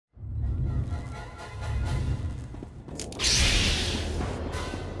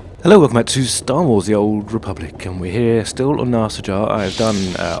Hello, welcome back to Star Wars: The Old Republic, and we're here still on Nar Shaddaa.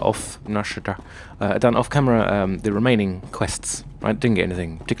 I've done off camera the remaining quests. I didn't get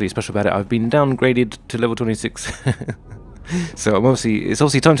anything particularly special about it. I've been downgraded to level 26, so it's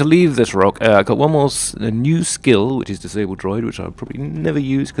obviously time to leave this rock. I've got one more new skill, which is Disable Droid, which I'll probably never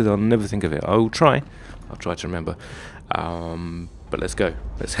use because I'll never think of it. I'll try to remember. But let's go.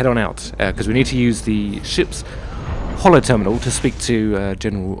 Let's head on out because we need to use the ship's holo terminal to speak to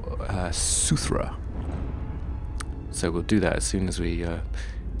General Suthra. So we'll do that as soon as we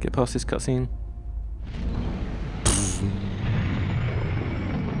get past this cutscene.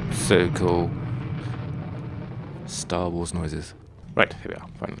 So cool. Star Wars noises. Right, here we are,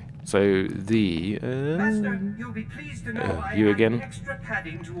 finally. So the Master, you'll be pleased to know I you added again? extra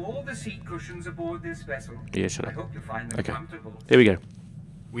padding to all the seat cushions aboard this vessel. Yeah, shut I up. hope you find them Okay, comfortable. here we go.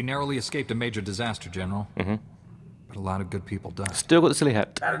 We narrowly escaped a major disaster, General. But a lot of good people died. Still got the silly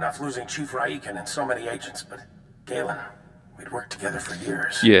hat. Bad enough losing Chief Raiken and so many agents, but Galen, we'd worked together for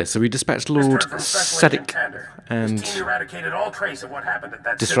years. Yeah, so we dispatched Lord Sadik and His team eradicated all trace of what happened at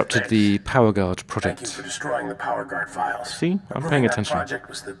that disrupted sick the Power Guard base. project. Thank you for destroying the Power Guard files. See? I'm Approving paying that attention. project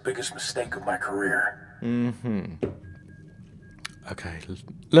was the biggest mistake of my career. Okay,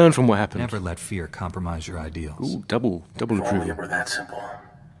 learn from what happened. Never let fear compromise your ideals. Ooh, double If only approval. it were that simple.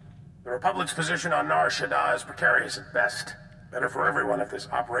 The Republic's position on Nar Shaddaa is precarious at best. Better for everyone if this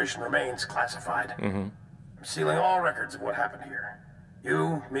operation remains classified. I'm sealing all records of what happened here.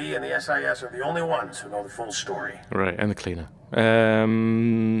 You, me, and the SIS are the only ones who know the full story. Right, and the cleaner.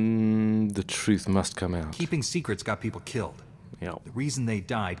 The truth must come out. Keeping secrets got people killed. Yep. The reason they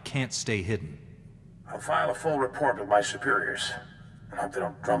died can't stay hidden. I'll file a full report with my superiors, and hope they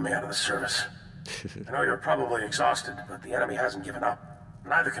don't drum me out of the service. I know you're probably exhausted, but the enemy hasn't given up.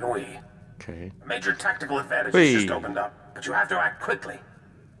 Neither can we. Okay. A major tactical advantage Whee! has just opened up, but you have to act quickly.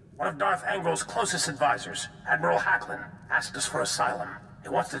 One of Darth Angrel's closest advisors, Admiral Hacklin, asked us for asylum. He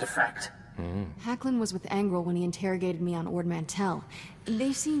wants to defect. Hacklin was with Angrel when he interrogated me on Ord Mantell.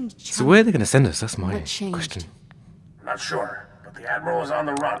 They seemed So where are they going to send us? That's my What changed? question. I'm not sure, but the Admiral is on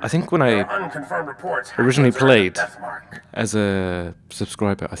the run. I think when There I are unconfirmed reports originally Hacklin's earned a played death mark. as a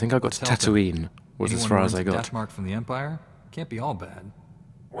subscriber, I think I got to Let's help him. Tatooine, was as Anyone far who as earns I a got. death mark from the Empire can't be all bad.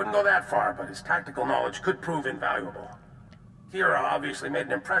 Wouldn't go that far, but his tactical knowledge could prove invaluable. Kira obviously made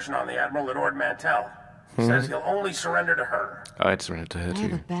an impression on the Admiral at Ord Mantell. He says he'll only surrender to her. I'd surrender to her I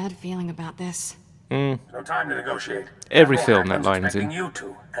have a too. bad feeling about this. There's no time to negotiate. Every Admiral film that Hacklin's line's expecting in. you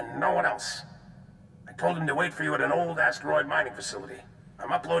two, and no one else. I told him to wait for you at an old asteroid mining facility.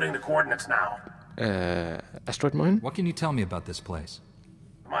 I'm uploading the coordinates now. Asteroid mine? What can you tell me about this place?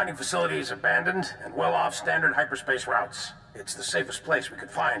 The mining facility is abandoned and well off standard hyperspace routes. It's the safest place we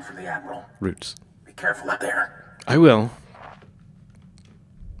could find for the Admiral. Roots. Be careful out there. I will.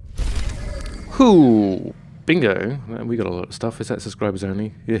 Whoo! Bingo! We got a lot of stuff. Is that subscribers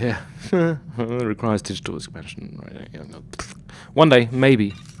only? Yeah. It requires digital expansion. Right. Yeah, no. One day,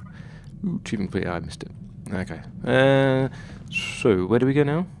 maybe. Ooh, achieving complete. I missed it. Okay. So, where do we go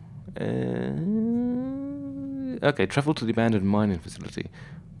now? Okay, travel to the abandoned mining facility.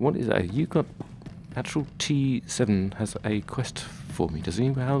 What is that? You got... Actual T7 has a quest for me. Does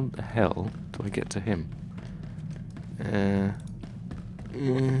he? How the hell do I get to him?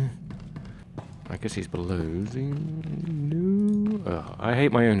 I guess he's below. Is he? No. Oh, I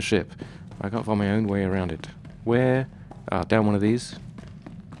hate my own ship. I can't find my own way around it. Where? Ah, down one of these.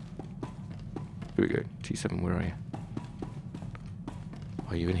 Here we go. T7, where are you?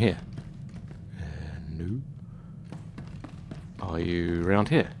 Are you in here? No. Are you around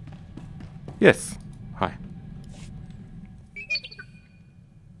here? Yes. Hi.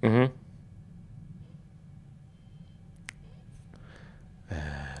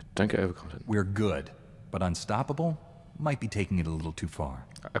 Don't get overconfident. We're good, but unstoppable might be taking it a little too far.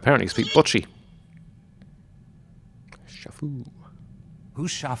 Apparently speak bocce. Shafu.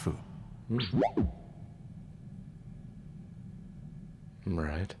 Who's Shafu?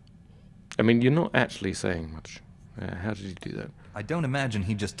 Right. I mean, you're not actually saying much. How did you do that? I don't imagine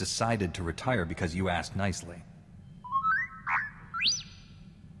he just decided to retire because you asked nicely.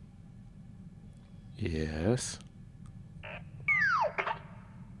 Yes.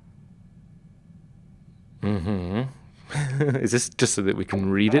 Is this just so that we can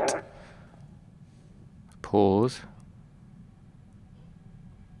read it? Pause.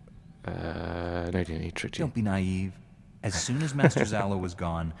 No, he tricked you. Don't be naive. As soon as Master Zalo was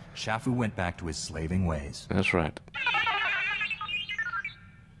gone, Shafu went back to his slaving ways. That's right.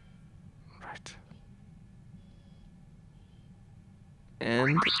 Right.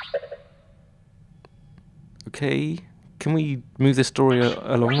 And... Okay. Can we move this story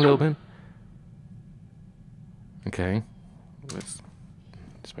along a little bit? Okay. Let's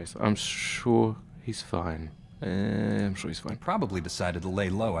space. I'm sure he's fine. I'm sure he's fine. Probably decided to lay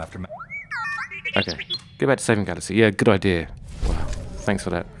low after. Okay. Get back to saving Galaxy. Yeah, good idea. Wow. Thanks for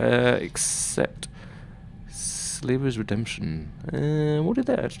that. Accept Slaver's Redemption. What did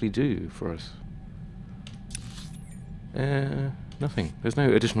that actually do for us? Nothing. There's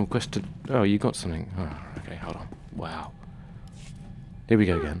no additional quest to... Oh, you got something. Oh, okay, hold on. Wow. Here we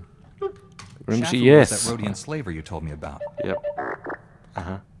go again. Room Shaffer yes. was that Rhodian slaver you told me about. Yep.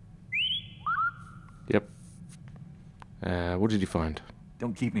 Uh-huh. Yep. What did you find?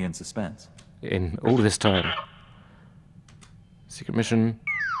 Don't keep me in suspense. In all of this time. Secret mission.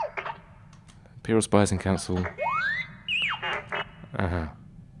 Imperial Spies and Council. Uh-huh.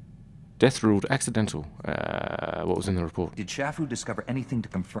 Death ruled accidental. What was in the report? Did Shaffer discover anything to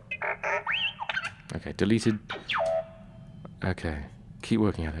confirm? Okay, deleted. Okay, keep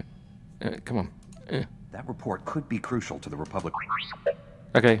working at it. Come on. That report could be crucial to the Republic.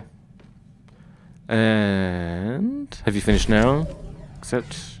 Okay. And have you finished now?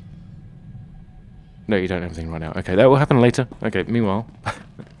 Accept. No, you don't have anything right now. Okay, that will happen later. Okay, meanwhile.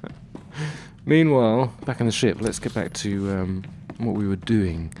 Meanwhile, back in the ship, let's get back to what we were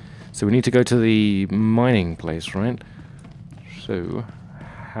doing. So we need to go to the mining place, right? So,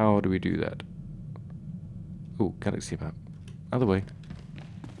 how do we do that? Oh, galaxy map. Other way.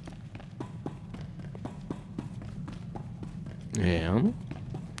 Yeah.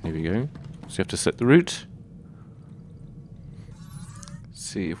 Here we go. So you have to set the route.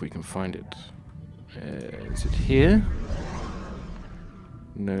 See if we can find it. Is it here?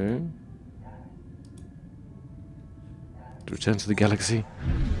 No. To return to the galaxy.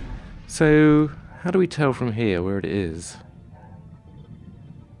 So, how do we tell from here where it is?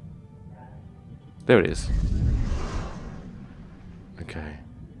 There it is. Okay.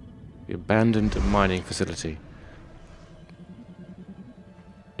 The abandoned mining facility.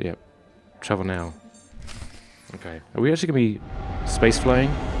 Yep. Travel now. Okay. Are we actually going to be space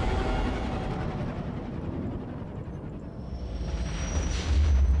flying?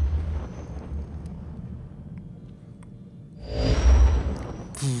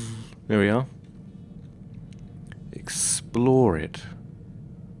 There we are. Explore it.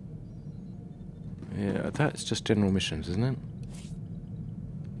 Yeah, that's just general missions, isn't it?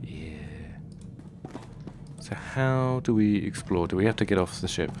 Yeah. So how do we explore? Do we have to get off the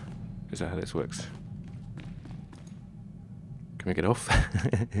ship? Is that how this works? Can we get off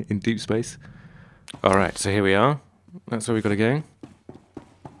in deep space? Alright, so here we are. That's where we've got to go.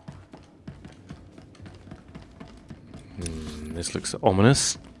 This looks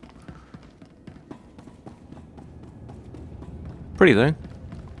ominous. Pretty though.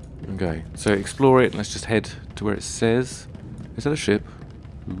 Okay, so explore it. Let's just head to where it says. Is that a ship?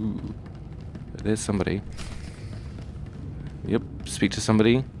 Ooh. There's somebody. Yep, speak to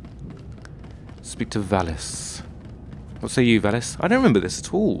somebody. Speak to Valis. What say you, Valis? I don't remember this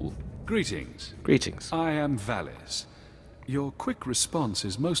at all. Greetings. Greetings. I am Valis. Your quick response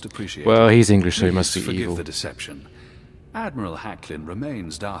is most appreciated. Well, he's English, so he Please must be forgive evil. the deception. Admiral Hacklin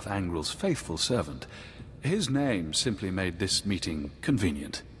remains Darth Angrel's faithful servant. His name simply made this meeting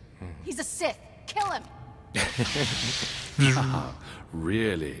convenient. He's a Sith. Kill him. Ah,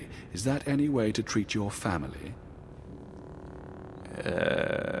 really? Is that any way to treat your family?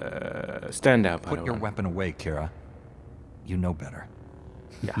 Stand out, Put your weapon away, Kira. You know better.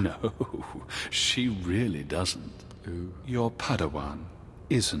 Yeah. No, she really doesn't. Ooh. Your Padawan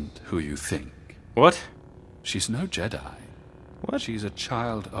isn't who you think. What? She's no Jedi. What? She's a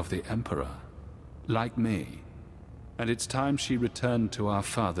child of the Emperor, like me. And it's time she returned to our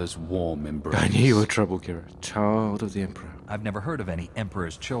father's warm embrace. I knew you were trouble, Kira. Child of the Emperor. I've never heard of any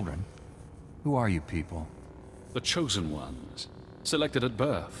Emperor's children. Who are you people? The chosen ones, selected at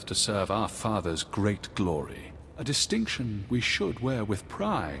birth to serve our father's great glory. A distinction we should wear with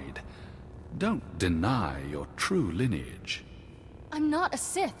pride. Don't deny your true lineage. I'm not a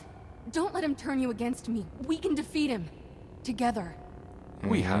Sith. Don't let him turn you against me. We can defeat him. Together.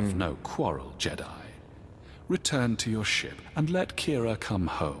 We have no quarrel, Jedi. Return to your ship and let Kira come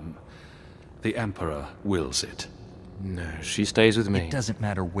home. The Emperor wills it. No, she stays with me. It doesn't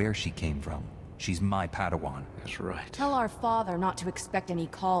matter where she came from. She's my Padawan. That's right. Tell our father not to expect any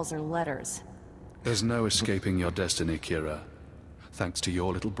calls or letters. There's no escaping your destiny, Kira. Thanks to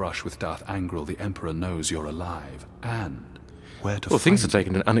your little brush with Darth Angrel, the Emperor knows you're alive. And where to Well, find things are you.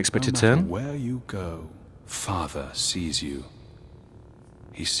 taking an unexpected No matter turn. where you go, Father sees you.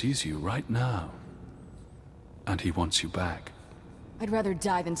 He sees you right now. And he wants you back. I'd rather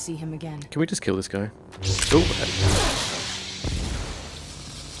die than see him again. Can we just kill this guy? Oh,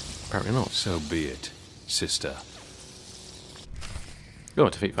 Apparently not. So be it, sister. Go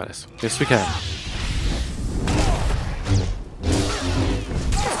on, defeat Valis. Yes, we can.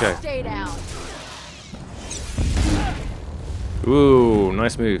 Let's go. Stay down. Ooh,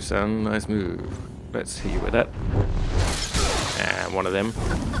 nice move, son. Nice move. Let's hit you with that. And one of them.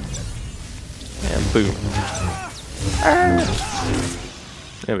 And boom.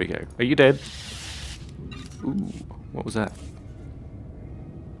 There we go. Are you dead? Ooh, what was that?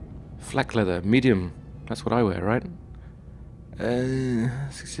 Flak leather, medium. That's what I wear, right?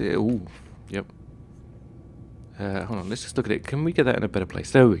 Ooh, yep. Hold on, let's just look at it. Can we get that in a better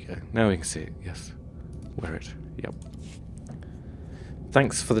place? There we go. Now we can see it. Yes. Wear it. Yep.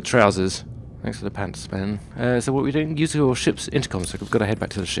 Thanks for the trousers. Thanks for the pants, man. So what are we doing? Use your ship's intercom, so we've got to head back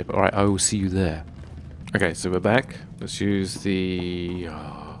to the ship. Alright, I will see you there. Okay, so we're back. Let's use the...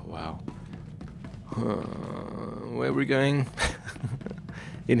 Oh, wow. Where are we going?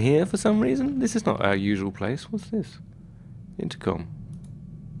 In here for some reason? This is not our usual place. What's this? Intercom.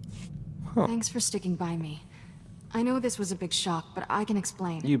 Huh. Thanks for sticking by me. I know this was a big shock, but I can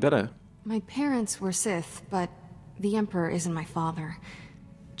explain. You better. My parents were Sith, but the Emperor isn't my father.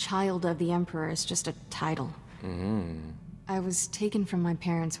 Child of the Emperor is just a title. I was taken from my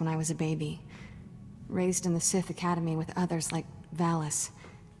parents when I was a baby. Raised in the Sith Academy with others like Valis.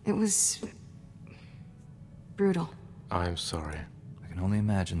 It was... brutal. I'm sorry. I can only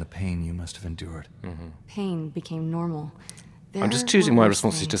imagine the pain you must have endured. Pain became normal. I'm just choosing my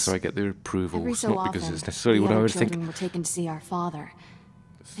responses just so I get the approval, Every so not often, because it's necessarily the what I other would think. children were taken to see our father.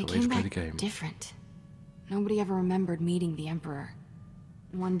 It's They the way to came play the back game. different. Nobody ever remembered meeting the Emperor.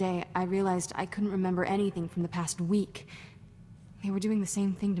 One day, I realized I couldn't remember anything from the past week. They were doing the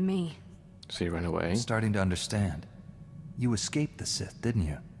same thing to me. So you ran away. I'm starting to understand. You escaped the Sith, didn't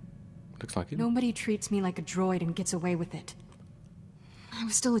you? Looks like it. Nobody treats me like a droid and gets away with it. I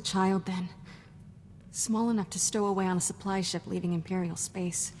was still a child then. Small enough to stow away on a supply ship leaving Imperial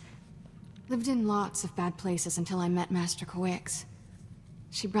space. Lived in lots of bad places until I met Master Coix.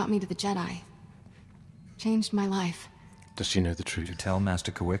 She brought me to the Jedi. Changed my life. Does she know the Did you truth? tell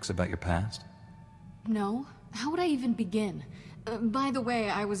Master Coix about your past? No? How would I even begin? By the way,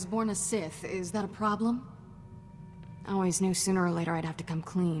 I was born a Sith. Is that a problem? I always knew sooner or later I'd have to come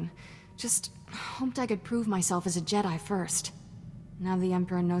clean. Just hoped I could prove myself as a Jedi first. Now the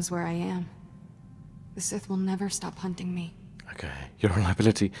Emperor knows where I am. The Sith will never stop hunting me. Okay, you're a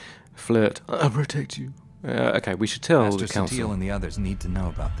liability. Flirt. I'll protect you. Okay, we should tell Master the council. Satele and the others need to know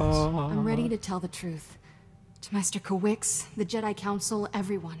about this. I'm ready to tell the truth. To Master Coix, the Jedi Council,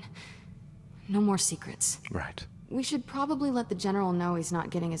 everyone. No more secrets. Right. We should probably let the General know he's not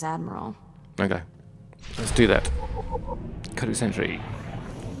getting his Admiral. Okay. Let's do that. Code of Sentry.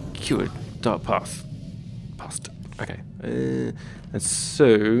 Cured. Dark Path. Past. Okay. And so,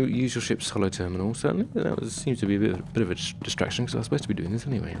 use your ship's holo terminal. Certainly, seems to be a bit of a distraction because I was supposed to be doing this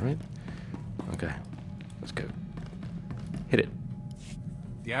anyway, right? Okay. Let's go. Hit it.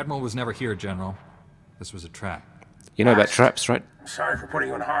 The Admiral was never here, General. This was a trap. You know about traps, right? I'm sorry for putting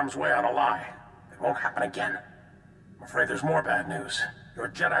you in harm's way on a lie. It won't happen again. I'm afraid there's more bad news. Your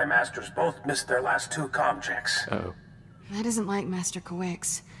Jedi Masters both missed their last 2 comm checks. Uh-oh. That isn't like Master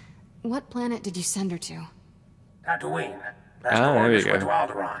Coix. What planet did you send her to? Tatooine. Master there you Orgus went to go.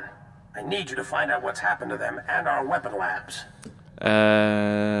 Alderaan. I need you to find out what's happened to them and our weapon labs.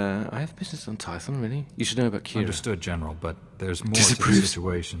 I have business on Tython, really. You should know about Kira. Understood, General, but there's more to the Disapproves.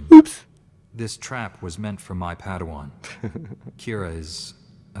 situation. Oops. This trap was meant for my Padawan. Kira is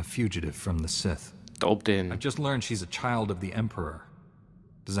a fugitive from the Sith. Dobbed in. I've just learned she's a child of the Emperor.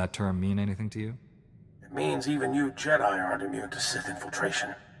 Does that term mean anything to you? It means even you Jedi aren't immune to Sith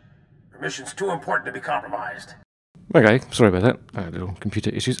infiltration. Your mission's too important to be compromised. Okay, sorry about that. Little computer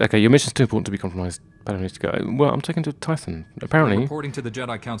issues. Okay, your mission's too important to be compromised. Padawan needs to go. Well, I'm taken to Tython. Apparently. Reporting to the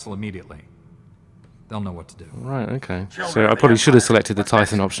Jedi Council immediately. They'll know what to do. Right, okay. Children So I of the probably should have Empire. selected the What's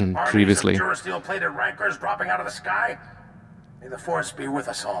next? Tython option Armies previously. of Durasteel-plated rankers dropping out of the sky? May the Force be with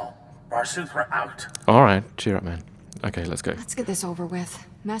us all. Barsuthra out. Alright, cheer up, man. Okay, let's go. Let's get this over with.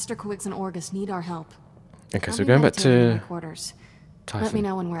 Master Coix and Orgus need our help. Okay, I'll so be going back meditating in my to quarters. Let me Tython.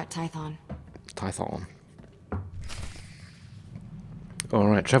 know when we're at Tython. Tython.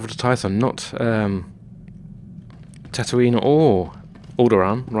 Alright, travel to Tython, not Tatooine or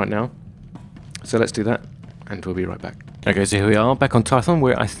Alderaan right now. So let's do that, and we'll be right back. Okay, so here we are, back on Tython,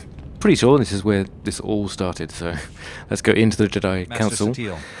 where I'm pretty sure this is where this all started, so let's go into the Jedi Master Council.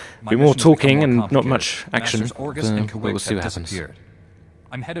 Satele, my Be more mission has become talking more and not complicated. much action, Masters Orgus and but we'll Coix see have what happens. disappeared.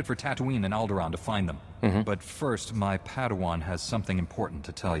 I'm headed for Tatooine and Alderaan to find them. But first, my Padawan has something important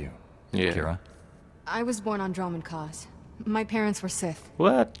to tell you. Yeah. Kira, I was born on Dromund Cause. My parents were Sith.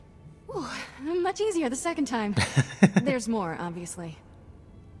 What? Ooh, much easier the second time. There's more, obviously.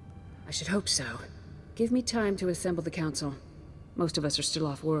 I should hope so. Give me time to assemble the council. Most of us are still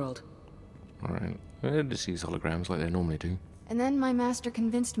off-world. Alright. Well, just use holograms like they normally do. And then my master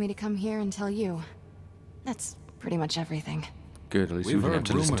convinced me to come here and tell you. That's pretty much everything. Good, at least we We've didn't have heard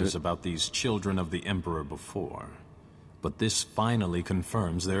to listen to rumors it. about these children of the Emperor before, but this finally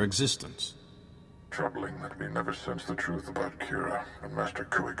confirms their existence. Troubling that we never sensed the truth about Kira when Master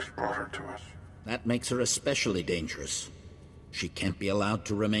Kuix brought her to us. That makes her especially dangerous. She can't be allowed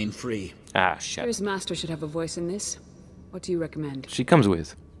to remain free. Ah, shit. Kira's master should have a voice in this. What do you recommend? She comes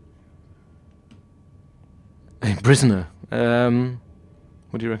with a prisoner.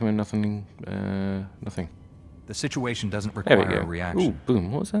 What do you recommend? Nothing. Nothing. The situation doesn't There we require go. a reaction. Ooh,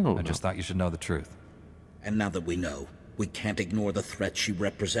 boom. What was that all I about? just thought you should know the truth. And now that we know, we can't ignore the threat she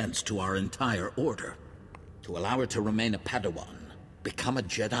represents to our entire order. To allow her to remain a Padawan, become a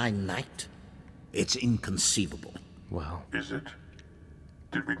Jedi Knight? It's inconceivable. Well, Is it?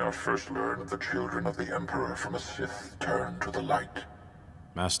 Did we not first learn of the children of the Emperor from a Sith turned to the light?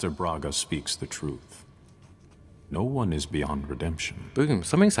 Master Braga speaks the truth. No one is beyond redemption. boom.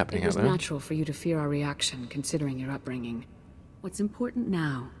 Something's happening It out was there. natural for you to fear our reaction, considering your upbringing. What's important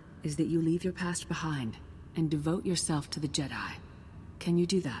now is that you leave your past behind and devote yourself to the Jedi. Can you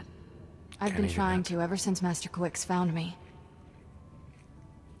do that? I've been trying to ever since Master Kuix found me.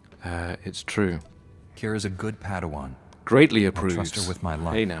 It's true. Kira's a good Padawan. Greatly I'll approves. trust her with my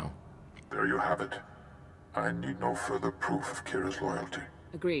life. Hey now. There you have it. I need no further proof of Kira's loyalty.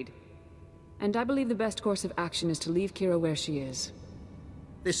 Agreed. And I believe the best course of action is to leave Kira where she is.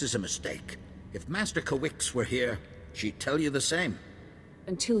 This is a mistake. If Master Kuix were here, she'd tell you the same.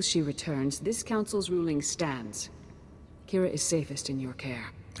 Until she returns, this council's ruling stands. Kira is safest in your care.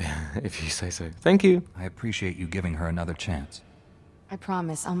 If you say so. Thank you. I appreciate you giving her another chance. I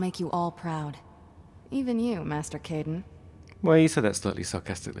promise I'll make you all proud. Even you, Master Caden. Well, you said that slightly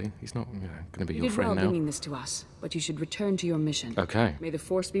sarcastically. He's not, going to be You your did well friend now. bringing this to us, but you should return to your mission. Okay. May the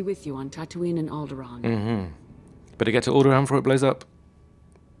Force be with you on Tatooine and Alderaan. Better get to Alderaan before it blows up.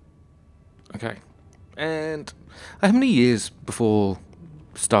 Okay. And how many years before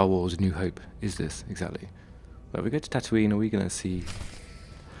Star Wars New Hope is this, exactly? Well, we go to Tatooine, are we going to see,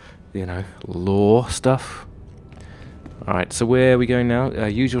 lore stuff? Alright, so where are we going now?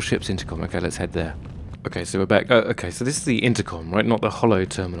 Use your ship's intercom. Okay, let's head there. Okay, so we're back. Okay, so this is the intercom, right? Not the hollow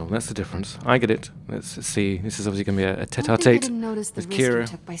terminal. That's the difference. I get it. Let's see. This is obviously going to be a I don't think I tete-a-tete didn't notice the with risk you Kira.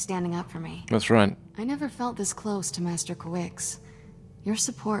 took by standing up for me. That's right. I never felt this close to Master Kuix. Your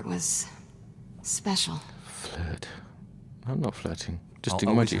support was special. Flirt. I'm not flirting. Just I'll doing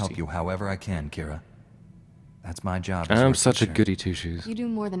my always duty. help you however I can, Kira. That's my job. as I'm your such a teacher. goody two-shoes. You do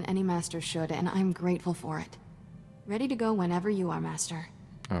more than any master should, and I'm grateful for it. Ready to go whenever you are, Master.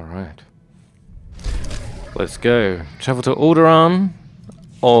 Alright. Let's go. Travel to Alderaan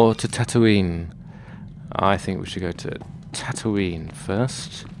or to Tatooine? I think we should go to Tatooine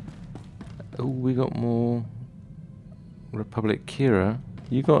first. Oh, we got more Republic Kira.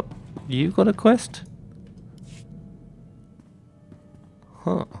 You got a quest?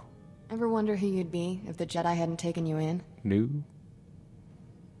 Huh. Ever wonder who you'd be if the Jedi hadn't taken you in? No.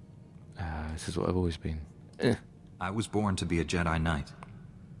 This is what I've always been. I was born to be a Jedi Knight.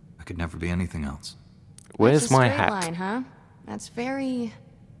 I could never be anything else. Where's That's a my straight hat? line, huh? That's very...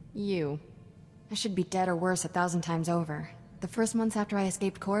 you. I should be dead or worse 1,000 times over. The first months after I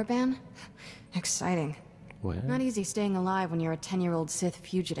escaped Korriban? Exciting. Where? Not easy staying alive when you're a 10-year-old Sith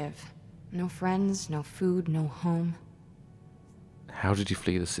fugitive. No friends, no food, no home. How did you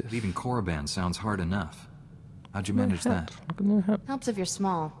flee the Sith? Leaving Korriban sounds hard enough. How'd you manage that? No hat. Helps if you're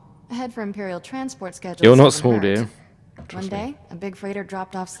small. Ahead for Imperial transport schedules. You're not doesn't small, hurt. dear. One Trust me. day, a big freighter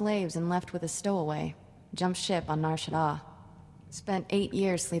dropped off slaves and left with a stowaway. Jumped ship on Nar Shaddaa. Spent 8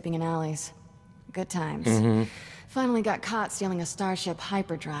 years sleeping in alleys. Good times. Finally got caught stealing a starship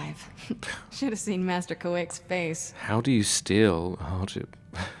hyperdrive. Should have seen Master Kuix's face. How do you steal a hardship?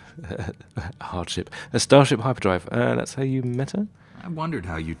 Hardship. A starship hyperdrive. That's how you met her? I wondered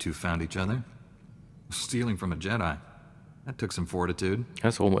how you two found each other. Stealing from a Jedi. That took some fortitude.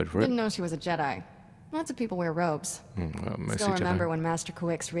 That's one word for it. Didn't know she was a Jedi. Lots of people wear robes. Well, mostly Still remember Jedi. when Master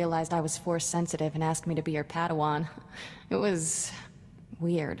Kuix realized I was Force sensitive and asked me to be your Padawan. It was...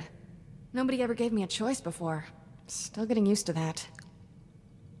 weird. Nobody ever gave me a choice before. Still getting used to that.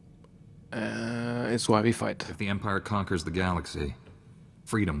 It's why we fight. If the Empire conquers the galaxy,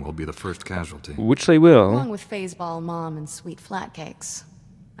 freedom will be the first casualty. Which they will. Along with Phaseball, Mom, and sweet flatcakes.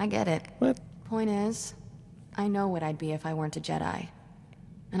 I get it. What? Point is, I know what I'd be if I weren't a Jedi.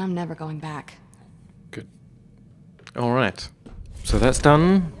 And I'm never going back. Good. Alright. So that's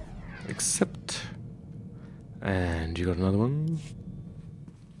done. Accept. And you got another one?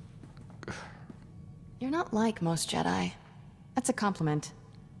 You're not like most Jedi. That's a compliment.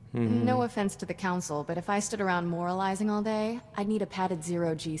 No offense to the Council, but if I stood around moralizing all day, I'd need a padded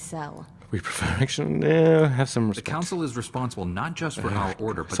zero-G cell. We prefer action. Yeah, have some respect. The Council is responsible not just for our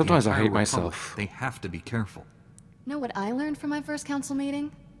order, but sometimes the I entire hate Republic. myself. They have to be careful. Know what I learned from my first Council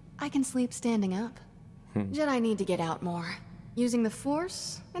meeting? I can sleep standing up. Jedi need to get out more. Using the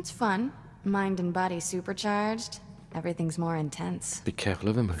Force, it's fun. Mind and body supercharged. Everything's more intense. Be careful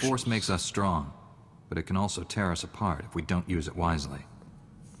of emotions. Force makes us strong, but it can also tear us apart if we don't use it wisely.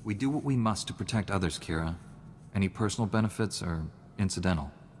 We do what we must to protect others, Kira. Any personal benefits are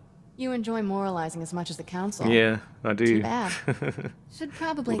incidental. You enjoy moralizing as much as the Council. Yeah, I do. Too bad. Should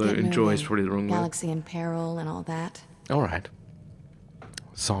probably Although get moving. enjoy is probably the wrong word. Galaxy in peril and all that. Alright.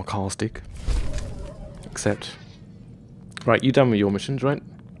 Sarcastic. Accept. Right, you done with your missions, right?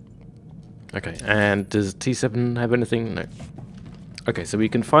 Okay, and does T7 have anything? No. Okay, so we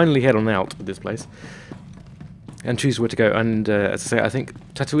can finally head on out of this place. And choose where to go. And as I say, I think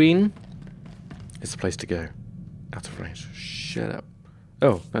Tatooine is the place to go. Out of range. Shut up.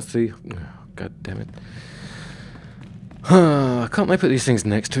 Oh, that's the... Oh, God damn it. Can't they put these things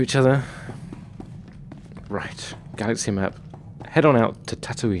next to each other? Right. Galaxy map. Head on out to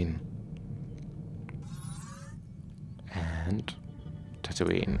Tatooine. And...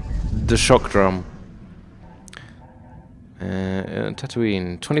 Tatooine. The shock drum.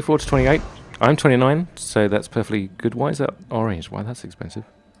 Tatooine. 24 to 28. I'm 29, so that's perfectly good. Why is that orange? Why, that's expensive.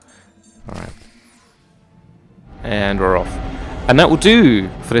 Alright. And we're off. And that will do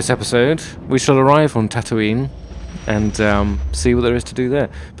for this episode. We shall arrive on Tatooine and see what there is to do there.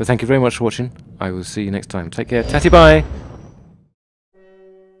 But thank you very much for watching. I will see you next time. Take care. Tatty bye!